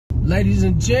Ladies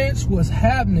and gents, what's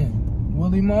happening?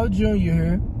 Willie Moore Jr.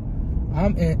 here.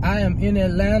 I am in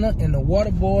Atlanta, and the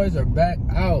water boys are back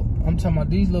out. I'm talking about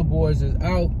these little boys is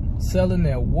out selling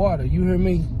their water. You hear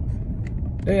me?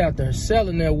 They out there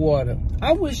selling their water.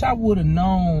 I wish I would have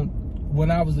known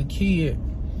when I was a kid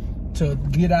to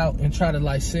get out and try to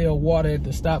like sell water at the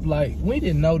stoplight. We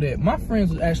didn't know that. My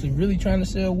friends was actually really trying to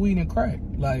sell weed and crack.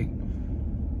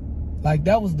 Like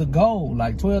that was the goal.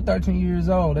 Like 12, 13 years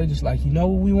old, they just like, you know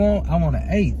what we want? I want an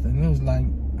eighth. And it was like,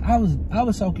 I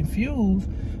was so confused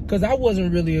because I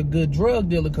wasn't really a good drug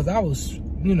dealer because I was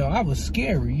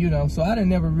scary, so I didn't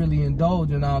never really indulge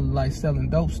in all like selling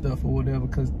dope stuff or whatever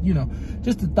because,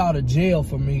 just the thought of jail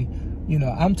for me,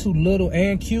 I'm too little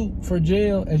and cute for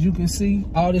jail, as you can see,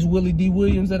 all this Willie D.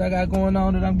 Williams that I got going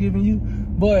on that I'm giving you.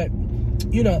 But,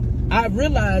 I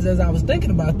realized as I was thinking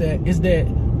about that is that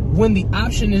when the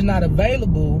option is not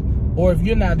available, or if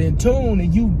you're not in tune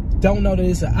and you don't know that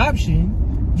it's an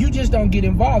option, you just don't get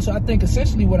involved. So I think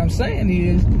essentially what I'm saying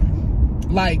is,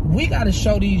 like, we got to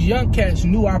show these young cats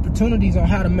new opportunities on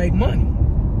how to make money,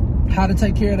 how to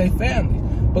take care of their families.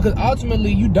 Because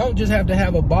ultimately, you don't just have to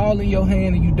have a ball in your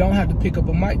hand and you don't have to pick up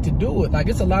a mic to do it. Like,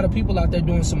 it's a lot of people out there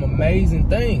doing some amazing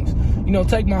things.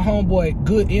 Take my homeboy,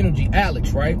 Good Energy,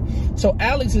 Alex, right? So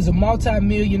Alex is a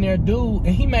multi-millionaire dude,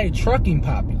 and he made trucking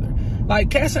popular. Like,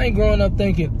 cats ain't growing up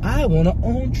thinking, I want to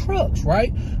own trucks,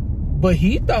 right? But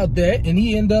he thought that, and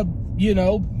he ended up,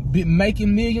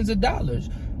 making millions of dollars.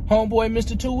 Homeboy,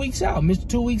 Mr. 2 Weeks Out. Mr.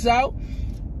 2 Weeks Out,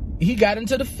 he got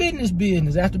into the fitness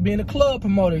business after being a club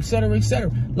promoter, et cetera, et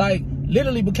cetera. Like,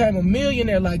 literally became a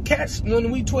millionaire. Like, cats,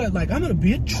 when we 12, like, I'm going to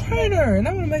be a trainer, and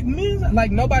I'm going to make millions.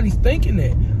 Like, nobody's thinking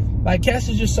that. Like, cats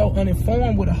is just so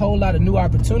uninformed with a whole lot of new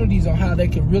opportunities on how they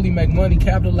can really make money,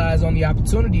 capitalize on the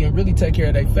opportunity, and really take care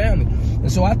of their family.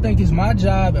 And so I think it's my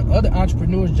job and other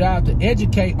entrepreneurs' job to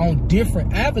educate on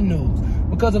different avenues.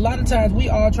 Because a lot of times we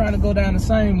all trying to go down the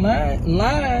same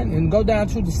line and go down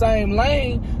to the same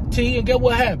lane, and get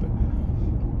what happened?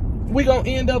 We gonna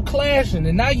end up clashing,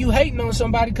 and now you hating on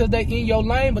somebody because they in your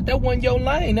lane, but that wasn't your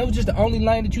lane. That was just the only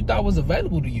lane that you thought was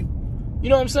available to you. You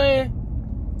know what I'm saying?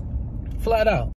 Flat out.